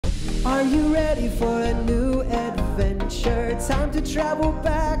Are you ready for a new adventure? Time to travel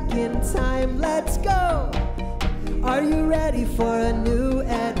back in time, let's go! Are you ready for a new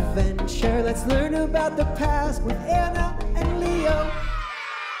adventure? Let's learn about the past with Anna and Leo.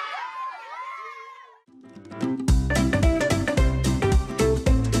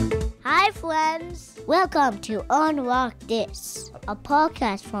 Hi friends! Welcome to Unlock This, a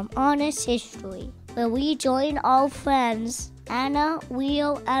podcast from Honest History, where we join our friends Anna,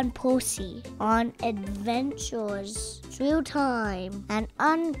 Leo, and Percy on adventures through time and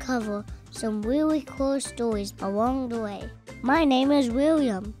uncover some really cool stories along the way. My name is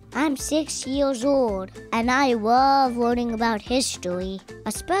William. I'm 6 years old, and I love learning about history,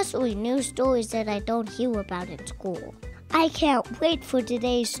 especially new stories that I don't hear about in school. I can't wait for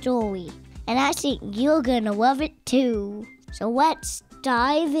today's story, and I think you're gonna love it too. So let's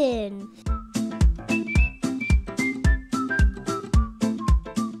dive in.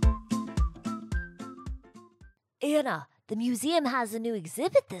 Anna, the museum has a new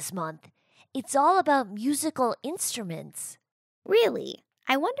exhibit this month. It's all about musical instruments. Really?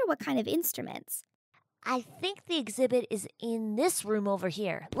 I wonder what kind of instruments. I think the exhibit is in this room over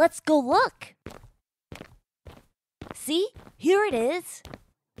here. Let's go look. See? Here it is.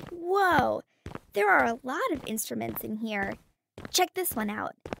 Whoa! There are a lot of instruments in here. Check this one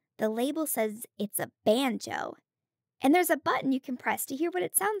out. The label says it's a banjo. And there's a button you can press to hear what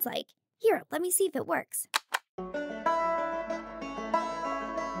it sounds like. Here, let me see if it works.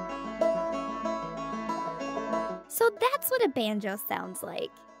 So that's what a banjo sounds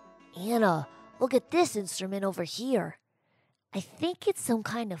like. Anna, look at this instrument over here. I think it's some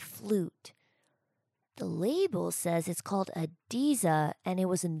kind of flute. The label says it's called a diza and it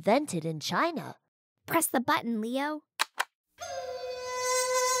was invented in China. Press the button, Leo.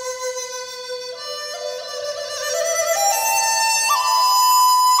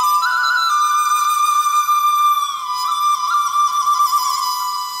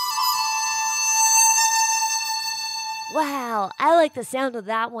 Wow, I like the sound of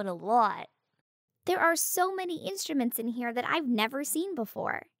that one a lot. There are so many instruments in here that I've never seen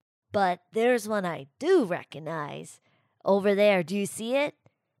before. But there's one I do recognize. Over there, do you see it?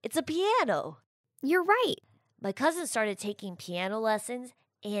 It's a piano. You're right. My cousin started taking piano lessons,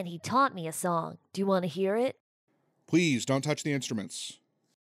 and he taught me a song. Do you want to hear it? Please don't touch the instruments.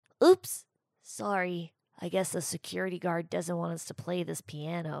 Oops. Sorry. I guess the security guard doesn't want us to play this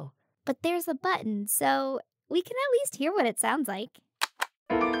piano. But there's a button, so we can at least hear what it sounds like.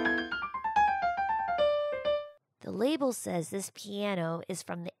 The label says this piano is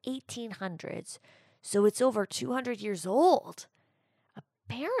from the 1800s, so it's over 200 years old.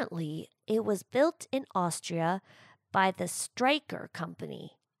 Apparently, it was built in Austria by the Streicher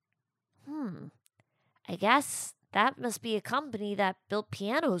company. I guess that must be a company that built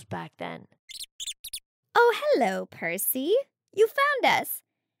pianos back then. Oh, hello, Percy. You found us.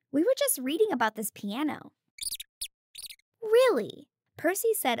 We were just reading about this piano. Really?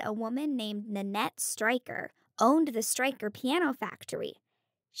 Percy said a woman named Nannette Streicher owned the Streicher Piano Factory.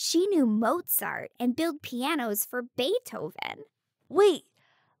 She knew Mozart and built pianos for Beethoven. Wait,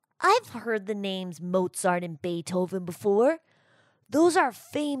 I've heard the names Mozart and Beethoven before. Those are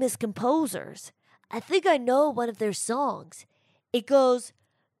famous composers. I think I know one of their songs. It goes,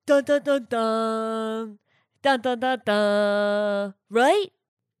 dun dun dun dun, dun dun dun dun, right?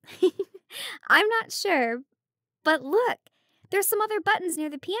 I'm not sure, but look, there's some other buttons near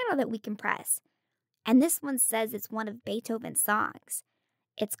the piano that we can press. And this one says it's one of Beethoven's songs.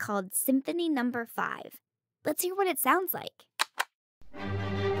 It's called Symphony No. 5. Let's hear what it sounds like.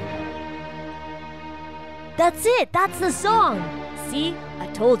 That's it! That's the song! See? I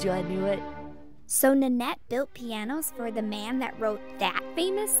told you I knew it. So Nannette built pianos for the man that wrote that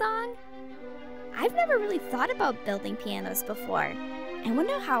famous song? I've never really thought about building pianos before. I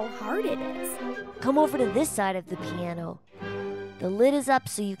wonder how hard it is. Come over to this side of the piano. The lid is up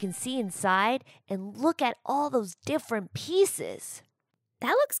so you can see inside and look at all those different pieces.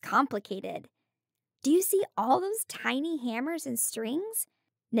 That looks complicated. Do you see all those tiny hammers and strings?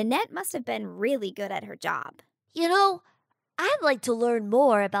 Nannette must have been really good at her job. You know, I'd like to learn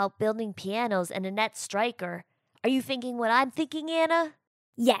more about building pianos and Nannette Streicher. Are you thinking what I'm thinking, Anna?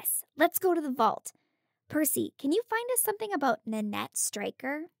 Yes, let's go to the vault. Percy, can you find us something about Nannette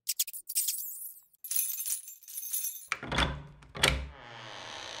Streicher?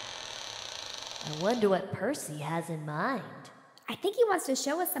 I wonder what Percy has in mind. I think he wants to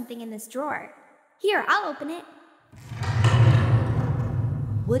show us something in this drawer. Here, I'll open it.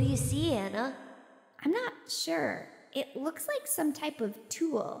 What do you see, Anna? I'm not sure. It looks like some type of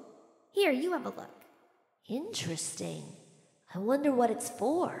tool. Here, you have a look. Interesting. I wonder what it's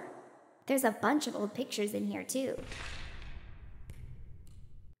for. There's a bunch of old pictures in here, too.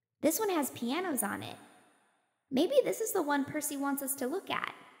 This one has pianos on it. Maybe this is the one Percy wants us to look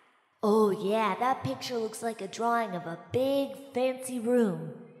at. Oh, yeah, that picture looks like a drawing of a big, fancy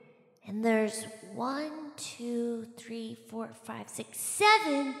room. And there's 1, 2, 3, 4, 5, 6,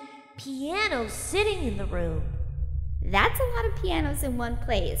 7 pianos sitting in the room. That's a lot of pianos in one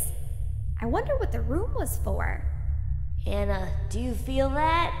place. I wonder what the room was for. Anna, do you feel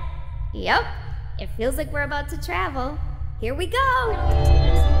that? Yep, it feels like we're about to travel. Here we go!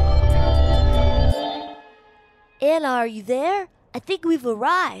 Anna, are you there? I think we've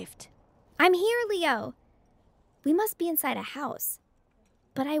arrived. I'm here, Leo. We must be inside a house.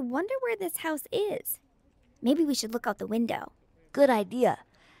 But I wonder where this house is. Maybe we should look out the window. Good idea.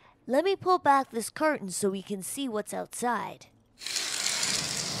 Let me pull back this curtain so we can see what's outside.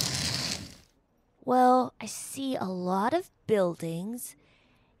 Well, I see a lot of buildings,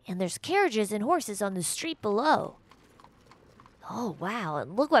 and there's carriages and horses on the street below. Oh, wow,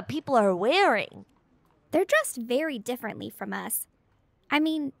 and look what people are wearing. They're dressed very differently from us. I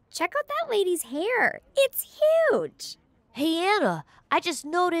mean, check out that lady's hair. It's huge. Hey, Anna, I just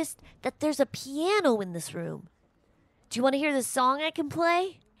noticed that there's a piano in this room. Do you want to hear the song I can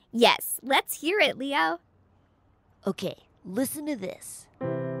play? Yes, let's hear it, Leo. Okay, listen to this.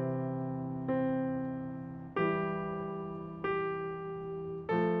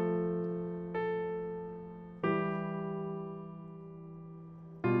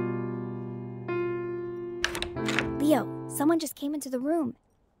 Leo, someone just came into the room.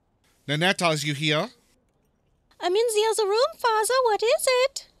 Nannette, are you here? I'm in the other room, Father. What is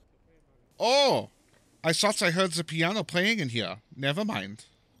it? Oh, I thought I heard the piano playing in here. Never mind.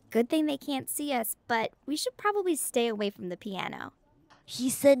 Good thing they can't see us, but we should probably stay away from the piano. He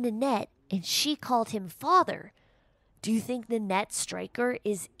said Nannette, and she called him father. Do you think Nannette Streicher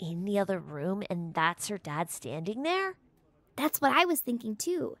is in the other room and that's her dad standing there? That's what I was thinking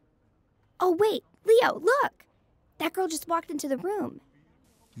too. Oh wait, Leo, look! That girl just walked into the room.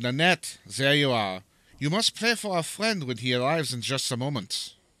 Nannette, there you are. You must play for our friend when he arrives in just a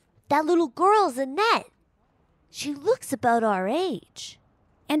moment. That little girl's Annette. She looks about our age.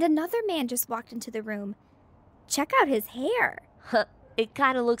 And another man just walked into the room. Check out his hair. It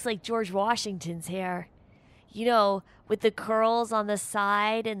kind of looks like George Washington's hair. You know, with the curls on the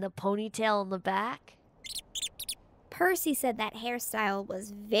side and the ponytail in the back. Percy said that hairstyle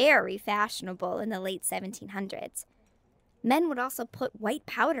was very fashionable in the late 1700s. Men would also put white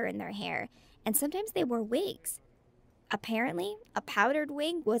powder in their hair, and sometimes they wore wigs. Apparently, a powdered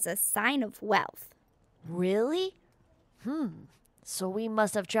wig was a sign of wealth. Really? So we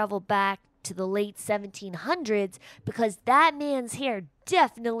must have traveled back to the late 1700s because that man's hair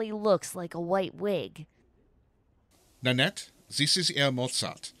definitely looks like a white wig. Nannette, this is Herr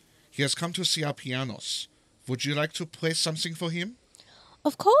Mozart. He has come to see our pianos. Would you like to play something for him?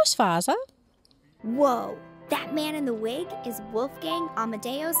 Of course, Father. Whoa, that man in the wig is Wolfgang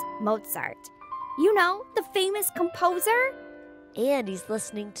Amadeus Mozart. You know, the famous composer? And he's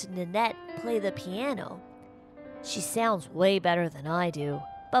listening to Nannette play the piano. She sounds way better than I do,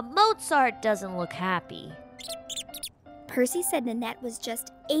 but Mozart doesn't look happy. Percy said Nannette was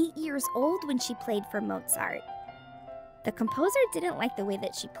just 8 years old when she played for Mozart. The composer didn't like the way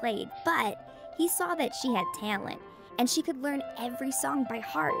that she played, but he saw that she had talent, and she could learn every song by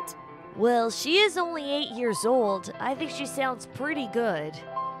heart. Well, she is only 8 years old. I think she sounds pretty good.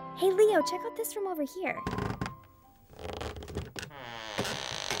 Hey, Leo, check out this room over here.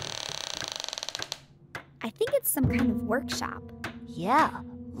 I think it's some kind of workshop. Yeah,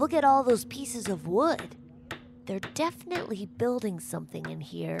 look at all those pieces of wood. They're definitely building something in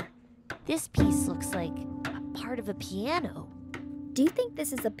here. This piece looks like a part of a piano. Do you think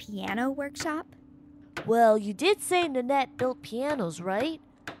this is a piano workshop? Well, you did say Nannette built pianos, right?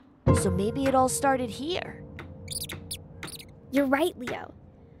 So maybe it all started here. You're right, Leo.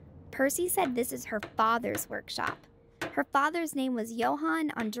 Percy said this is her father's workshop. Her father's name was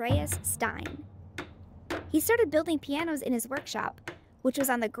Johann Andreas Stein. He started building pianos in his workshop, which was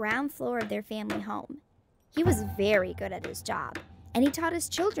on the ground floor of their family home. He was very good at his job, and he taught his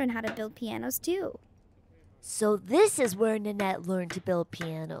children how to build pianos too. So this is where Nannette learned to build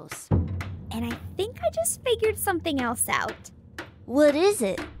pianos. And I think I just figured something else out. What is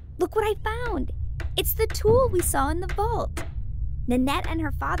it? Look what I found. It's the tool we saw in the vault. Nannette and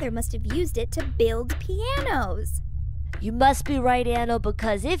her father must have used it to build pianos. You must be right, Anna,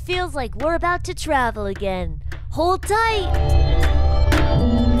 because it feels like we're about to travel again. Hold tight!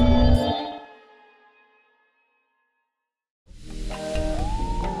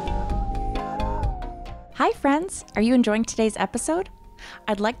 Hi, friends. Are you enjoying today's episode?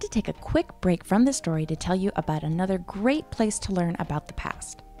 I'd like to take a quick break from this story to tell you about another great place to learn about the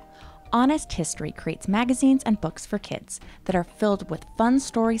past. Honest History creates magazines and books for kids that are filled with fun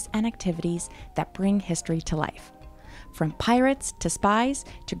stories and activities that bring history to life. From pirates to spies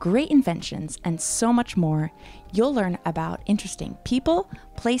to great inventions and so much more, you'll learn about interesting people,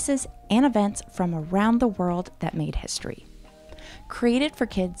 places, and events from around the world that made history. Created for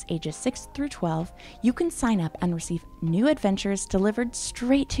kids ages 6 through 12, you can sign up and receive new adventures delivered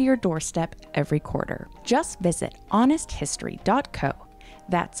straight to your doorstep every quarter. Just visit honesthistory.co.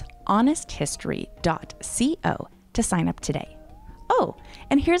 That's honesthistory.co to sign up today. Oh,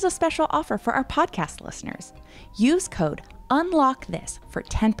 and here's a special offer for our podcast listeners. Use code UNLOCKTHIS for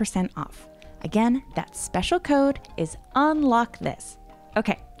 10% off. Again, that special code is UNLOCKTHIS.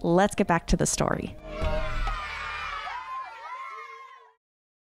 Okay, let's get back to the story.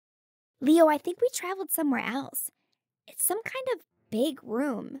 Leo, I think we traveled somewhere else. It's some kind of big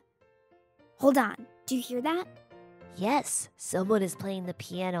room. Hold on, do you hear that? Yes, someone is playing the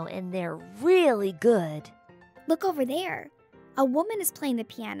piano and they're really good. Look over there. A woman is playing the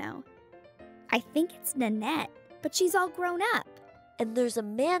piano. I think it's Nannette, but she's all grown up. And there's a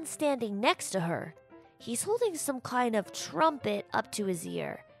man standing next to her. He's holding some kind of trumpet up to his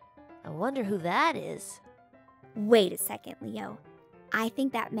ear. I wonder who that is. Wait a second, Leo. I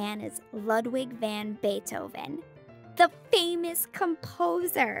think that man is Ludwig van Beethoven, the famous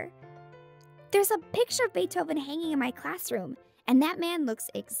composer. There's a picture of Beethoven hanging in my classroom, and that man looks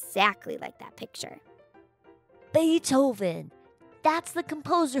exactly like that picture. Beethoven! That's the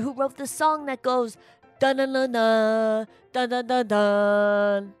composer who wrote the song that goes dun-dun-dun-dun,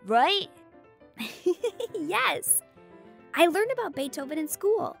 dun-dun-dun-dun, right? Yes. I learned about Beethoven in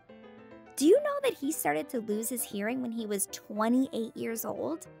school. Do you know that he started to lose his hearing when he was 28 years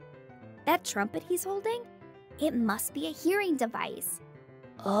old? That trumpet he's holding? It must be a hearing device.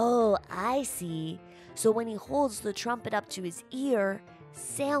 Oh, I see. So when he holds the trumpet up to his ear,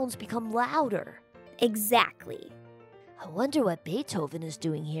 sounds become louder. Exactly. I wonder what Beethoven is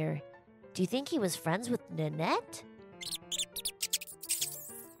doing here. Do you think he was friends with Nannette?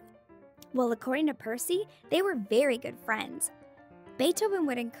 Well, according to Percy, they were very good friends. Beethoven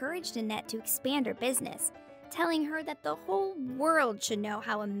would encourage Nannette to expand her business, telling her that the whole world should know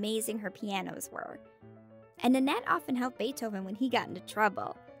how amazing her pianos were. And Nannette often helped Beethoven when he got into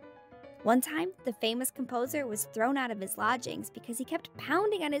trouble. One time, the famous composer was thrown out of his lodgings because he kept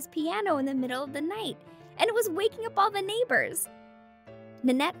pounding on his piano in the middle of the night, and it was waking up all the neighbors.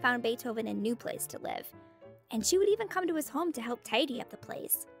 Nannette found Beethoven a new place to live, and she would even come to his home to help tidy up the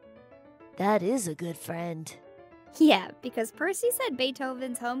place. That is a good friend. Yeah, because Percy said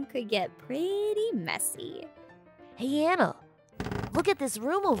Beethoven's home could get pretty messy. Hey, Anna, look at this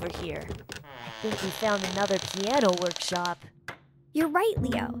room over here. I think we found another piano workshop. You're right,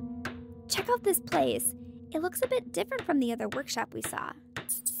 Leo. Check out this place. It looks a bit different from the other workshop we saw.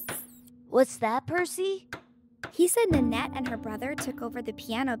 What's that, Percy? He said Nannette and her brother took over the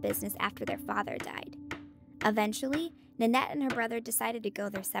piano business after their father died. Eventually, Nannette and her brother decided to go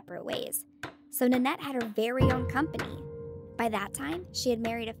their separate ways. So Nannette had her very own company. By that time, she had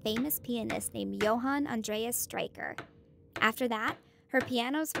married a famous pianist named Johann Andreas Streicher. After that, her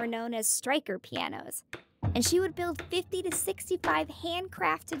pianos were known as Streicher pianos, and she would build 50 to 65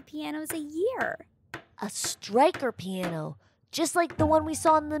 handcrafted pianos a year. A Streicher piano, just like the one we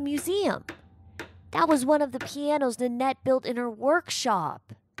saw in the museum. That was one of the pianos Nannette built in her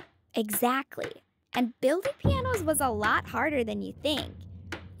workshop. Exactly. And building pianos was a lot harder than you think.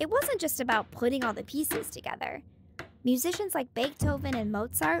 It wasn't just about putting all the pieces together. Musicians like Beethoven and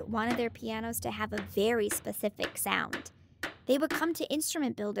Mozart wanted their pianos to have a very specific sound. They would come to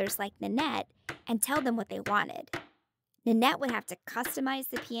instrument builders like Nannette and tell them what they wanted. Nannette would have to customize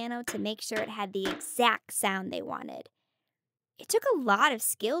the piano to make sure it had the exact sound they wanted. It took a lot of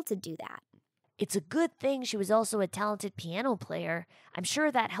skill to do that. It's a good thing she was also a talented piano player. I'm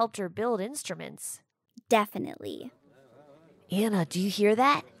sure that helped her build instruments. Definitely. Anna, do you hear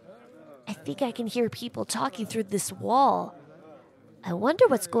that? I think I can hear people talking through this wall. I wonder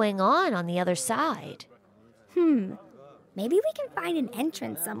what's going on the other side. Maybe we can find an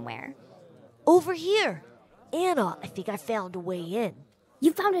entrance somewhere. Over here. Anna, I think I found a way in.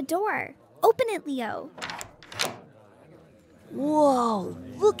 You found a door. Open it, Leo. Whoa,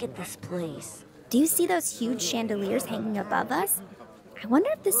 look at this place. Do you see those huge chandeliers hanging above us? I wonder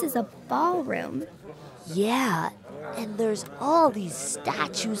if this is a ballroom. Yeah, and there's all these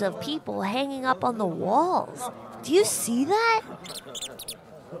statues of people hanging up on the walls. Do you see that?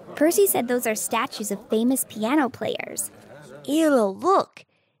 Percy said those are statues of famous piano players. Anna, look.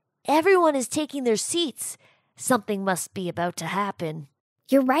 Everyone is taking their seats. Something must be about to happen.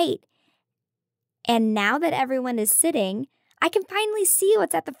 You're right. And now that everyone is sitting, I can finally see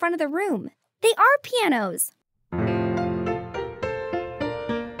what's at the front of the room. They are pianos.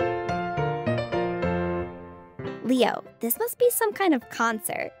 Leo, this must be some kind of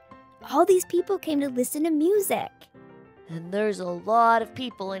concert. All these people came to listen to music. And there's a lot of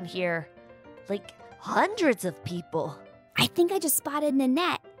people in here. Like hundreds of people. I think I just spotted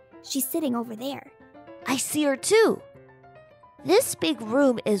Nannette. She's sitting over there. I see her too. This big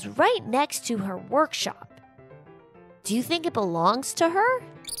room is right next to her workshop. Do you think it belongs to her?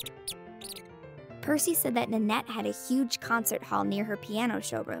 Percy said that Nannette had a huge concert hall near her piano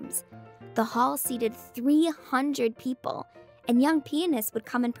showrooms. The hall seated 300 people, and young pianists would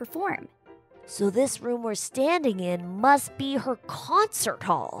come and perform. So this room we're standing in must be her concert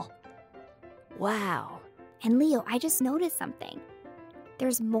hall. Wow. And Leo, I just noticed something.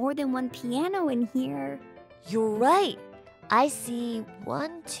 There's more than one piano in here. You're right. I see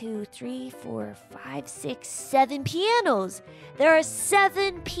 1, 2, 3, 4, 5, 6, 7 pianos. There are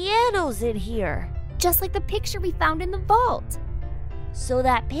 7 pianos in here. Just like the picture we found in the vault. So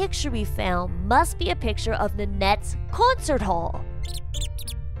that picture we found must be a picture of Nannette's concert hall.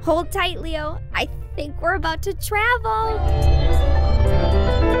 Hold tight, Leo. I think we're about to travel.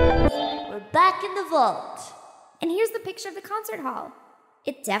 We're back in the vault. And here's the picture of the concert hall.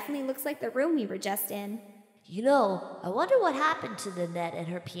 It definitely looks like the room we were just in. You know, I wonder what happened to Nannette and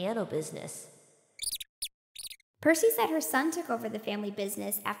her piano business. Percy said her son took over the family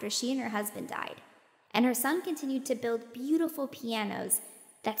business after she and her husband died. And her son continued to build beautiful pianos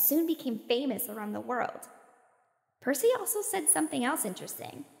that soon became famous around the world. Percy also said something else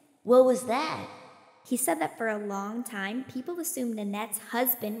interesting. What was that? He said that for a long time, people assumed Nannette's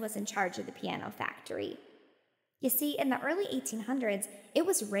husband was in charge of the piano factory. You see, in the early 1800s, it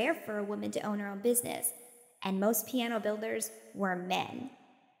was rare for a woman to own her own business, and most piano builders were men.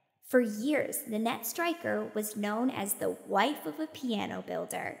 For years, Nannette Streicher was known as the wife of a piano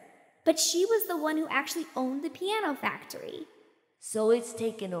builder, but she was the one who actually owned the piano factory. So it's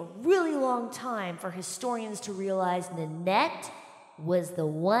taken a really long time for historians to realize Nannette was the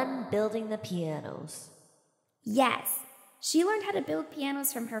one building the pianos. Yes, she learned how to build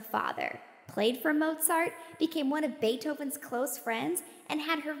pianos from her father, played for Mozart, became one of Beethoven's close friends, and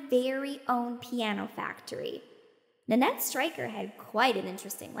had her very own piano factory. Nannette Streicher had quite an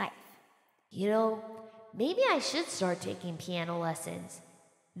interesting life. You know, maybe I should start taking piano lessons.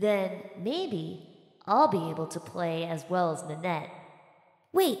 Then maybe I'll be able to play as well as Nannette.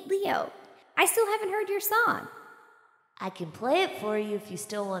 Wait, Leo, I still haven't heard your song. I can play it for you if you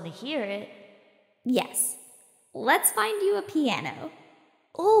still want to hear it. Yes, let's find you a piano.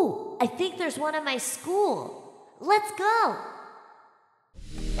 Oh, I think there's one at my school. Let's go.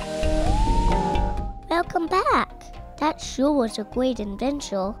 Welcome back. That sure was a great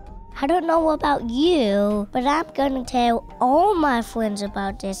adventure. I don't know about you, but I'm gonna tell all my friends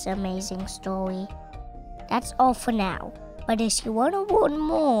about this amazing story. That's all for now. But if you want to learn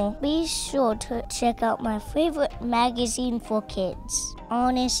more, be sure to check out my favorite magazine for kids,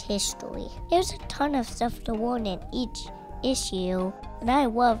 Honest History. There's a ton of stuff to learn in each issue, and I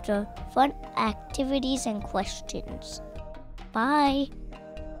love the fun activities and questions. Bye!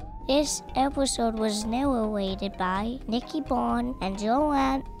 This episode was narrated by Nikki Bond and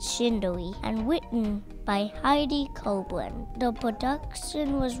Joanne Shindley and written by Heidi Coburn. The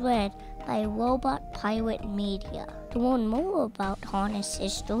production was read by Robot Pirate Media. To learn more about Honest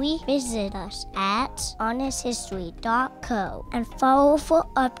History, visit us at honesthistory.co and follow for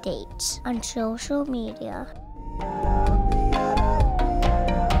updates on social media.